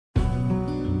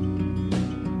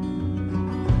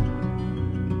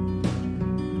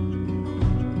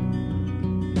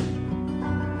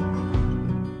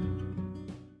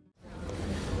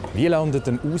Wie landet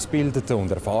ein ausgebildeter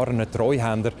und erfahrener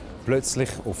Treuhänder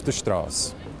plötzlich auf der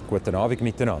Straße? Guten Abend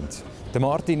miteinander. Der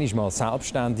Martin war mal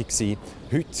selbstständig.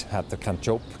 Heute hat er keinen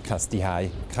Job, kein Dihei,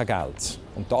 kein Geld.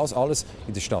 Und das alles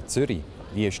in der Stadt Zürich.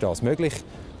 Wie ist das möglich?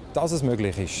 Dass es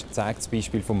möglich ist, zeigt das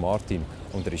Beispiel von Martin.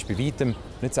 Und er ist bei weitem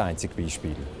nicht das einzige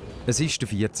Beispiel. Es ist der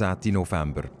 14.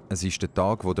 November. Es ist der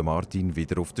Tag, wo der Martin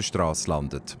wieder auf der Straße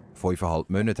landet. 5,5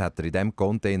 Monate hat er in diesem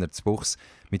Container zu Buchs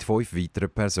mit 5 weiteren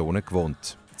Personen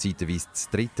gewohnt. Zeitweise das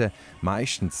dritte,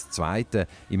 meistens das zweite,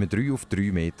 in einem 3 auf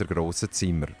 3 Meter grossen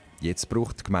Zimmer. Jetzt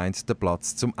braucht die Gemeinde den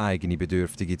Platz, um eigene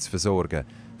Bedürftige zu versorgen.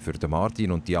 Für den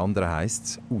Martin und die anderen heisst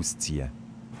es ausziehen.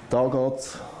 Da geht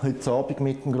es heute Abend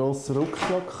mit einem grossen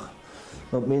Rucksack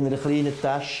und mit einer kleinen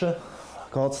Tasche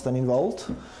geht es dann in den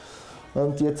Wald.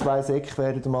 Und die 2 Säcke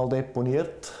werden mal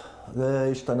deponiert.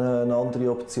 Das ist dann eine andere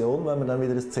Option, wenn wir dann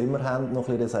wieder ein Zimmer haben, noch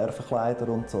ein bisschen Reservekleider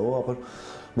und so. Aber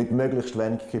mit möglichst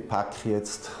wenig Gepäck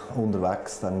jetzt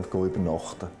unterwegs dann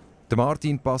übernachten. Der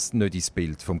Martin passt nicht ins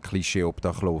Bild vom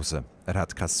Klischee-Obdachlosen. Er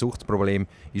hat kein Suchtproblem,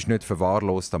 ist nicht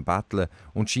verwahrlost am Betteln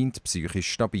und scheint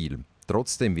psychisch stabil.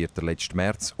 Trotzdem wird er letzten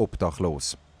März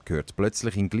obdachlos. Gehört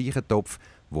plötzlich in den gleichen Topf,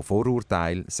 wo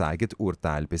Vorurteile sagen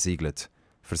Urteil besiegelt.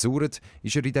 Versucht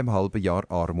ist er in diesem halben Jahr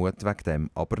Armut wegen dem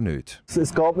aber nicht.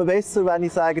 Es geht mir besser, wenn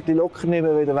ich sage, die locker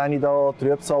nehme, als wenn ich da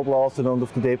Trübsal blasen und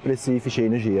auf die depressive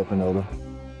Schiene schiebe. Oder?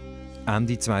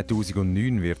 Ende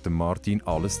 2009 wird dem Martin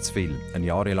alles zu viel. Ein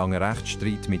jahrelanger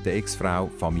Rechtsstreit mit der Ex-Frau,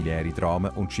 familiäre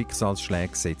Dramen und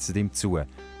Schicksalsschläge setzen ihm zu.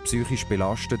 Psychisch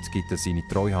belastet gibt er seine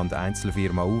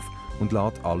Treuhand-Einzelfirma auf und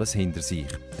lässt alles hinter sich.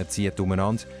 Er zieht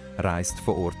umeinander, reist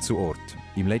von Ort zu Ort.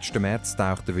 Im letzten März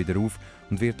taucht er wieder auf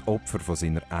und wird Opfer von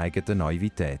seiner eigenen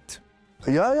Naivität.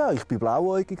 Ja, ich bin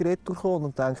blauäugig retourgekommen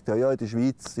und dachte, ja, in der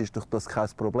Schweiz ist doch das kein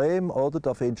Problem, oder?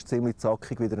 Da findest du ziemlich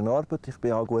zackig wieder eine Arbeit. Ich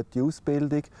habe eine gute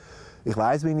Ausbildung. Ich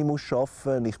weiss, wie ich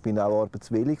arbeiten muss. Ich bin auch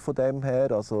arbeitswillig von dem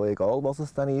her, also egal, was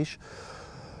es dann ist.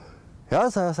 Ja,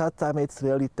 es hat einem jetzt die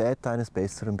Realität eines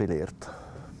Besseren belehrt.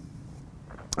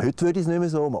 Heute würde ich es nicht mehr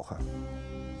so machen.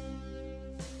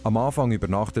 Am Anfang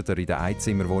übernachtet er in der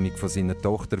Einzimmerwohnung von seiner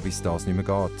Tochter, bis das nicht mehr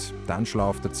geht. Dann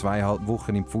schläft er 2,5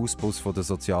 Wochen im Fußbus von der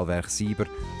Sozialwerk Sieber,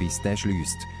 bis der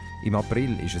schliesst. Im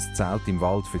April ist es Zelt im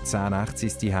Wald für 10 Nächte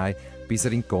ins Dihei, bis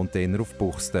er in den Container auf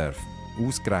Buchs darf.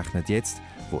 Ausgerechnet jetzt,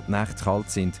 wo die Nächte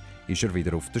kalt sind, ist er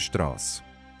wieder auf der Straße.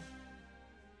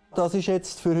 Das ist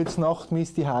jetzt für heute Nacht mein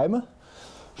Zuhause.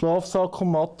 Schlafsack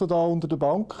und Matte da unter der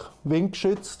Bank,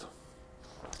 windgeschützt,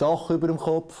 Dach über dem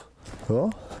Kopf. Ja.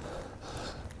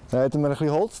 Dann werden wir ein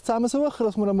bisschen Holz zusammensuchen,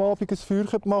 dass wir am Abend ein Feuer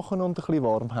machen und ein bisschen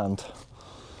warm haben.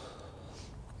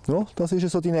 Ja, das ist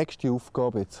so die nächste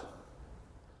Aufgabe jetzt.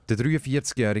 Der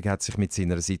 43-Jährige hat sich mit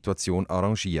seiner Situation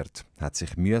arrangiert, hat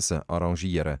sich müssen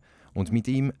arrangieren und mit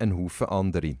ihm ein Haufen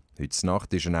andere. Heute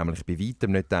Nacht ist er nämlich bei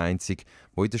weitem nicht der Einzige,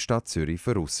 der in der Stadt Zürich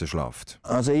verrissen schläft.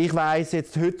 Also ich weiss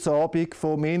jetzt heute Abend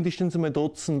von mindestens einem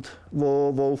Dutzend, die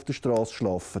auf der Straße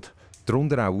schlafen.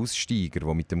 Darunter auch Aussteiger,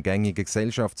 die mit dem gängigen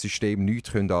Gesellschaftssystem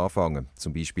nichts anfangen können,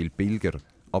 zum Beispiel Pilger.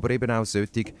 Aber eben auch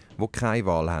solche, die keine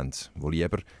Wahl haben, die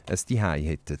lieber ein Dihei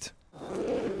hätten.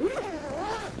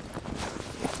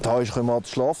 Da ist ein der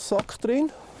Schlafsack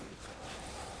drin.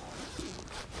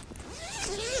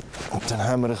 Und dann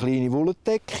haben wir eine kleine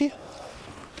Wolldecke.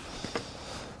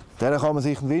 Dann kann man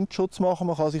sich einen Windschutz machen,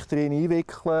 man kann sich drin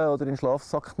einwickeln oder in den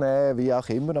Schlafsack nehmen, wie auch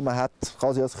immer. Man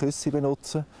kann sie als Küsse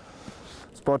benutzen.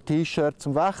 Ein paar T-Shirts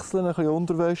zum Wechseln, ein bisschen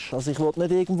Unterwäsche. Also ich will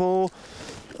nicht irgendwo,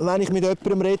 wenn ich mit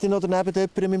jemandem rede oder neben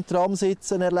jemandem im Tram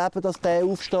sitze, erleben, dass der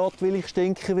aufsteht, weil ich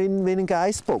stinke wie ein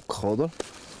Geissbock, oder?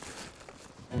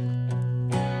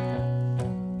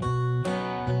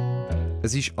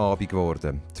 Es ist Abend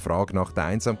geworden. Die Frage nach der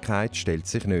Einsamkeit stellt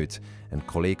sich nicht. Ein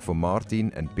Kollege von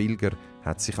Martin, ein Pilger,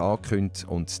 hat sich angekündigt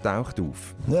und taucht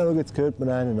auf. Ja, jetzt hört man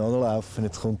einen anlaufen,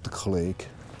 jetzt kommt der Kollege.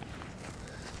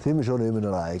 Jetzt sind wir schon nicht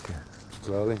mehr alleine.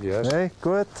 Ja. Hey,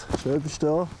 gut, schön bist du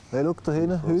da. Hey, schau da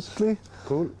hinten, Hütchen.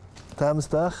 Cool. Da haben wir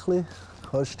das Dächli.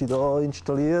 Kannst du dich hier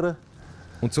installieren.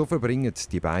 Und so verbringen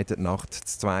die beiden die Nacht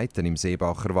zu zweiten im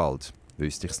Seebacher Wald.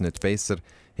 Wüsste ich es nicht besser,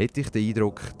 hätte ich den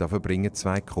Eindruck, da verbringen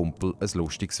 2 Kumpel ein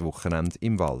lustiges Wochenende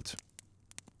im Wald.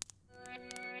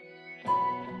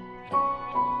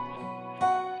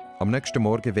 Am nächsten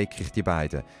Morgen wecke ich die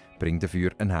beiden, bringe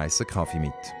dafür einen heißen Kaffee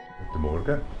mit. Guten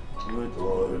Morgen. Guten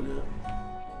Morgen.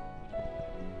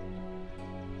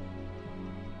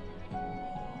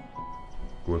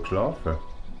 Gut geschlafen?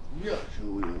 Ja,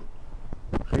 schon,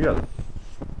 ja. Kühl?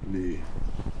 Nein.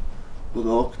 Und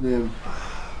angenehm.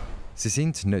 Sie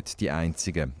sind nicht die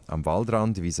Einzigen. Am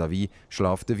Waldrand vis-à-vis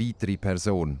schläft eine weitere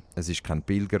Person. Es ist kein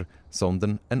Pilger,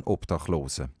 sondern ein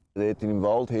Obdachloser. Dort im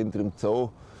Wald hinter dem Zoo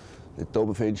Dort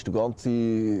oben findest du ganze,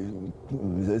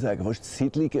 wie soll ich sagen, fast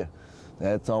Siedlungen.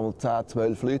 Da hat es einmal 10,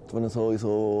 12 Leute, die so in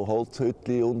so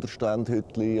Holzhütchen,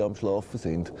 Unterstandhütchen am Schlafen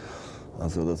sind.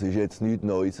 Also das ist jetzt nichts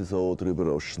Neues so oder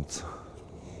Überraschendes.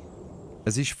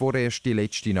 Es ist vorerst die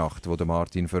letzte Nacht, wo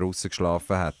Martin draussen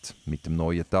geschlafen hat. Mit dem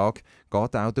neuen Tag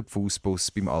geht auch der Fußbus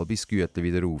beim Albis Gütli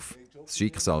wieder auf. Das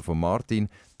Schicksal von Martin,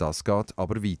 das geht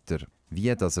aber weiter.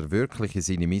 Wie dass er wirklich in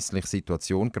seine missliche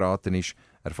Situation geraten ist,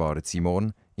 erfahren Sie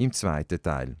morgen im zweiten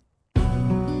Teil.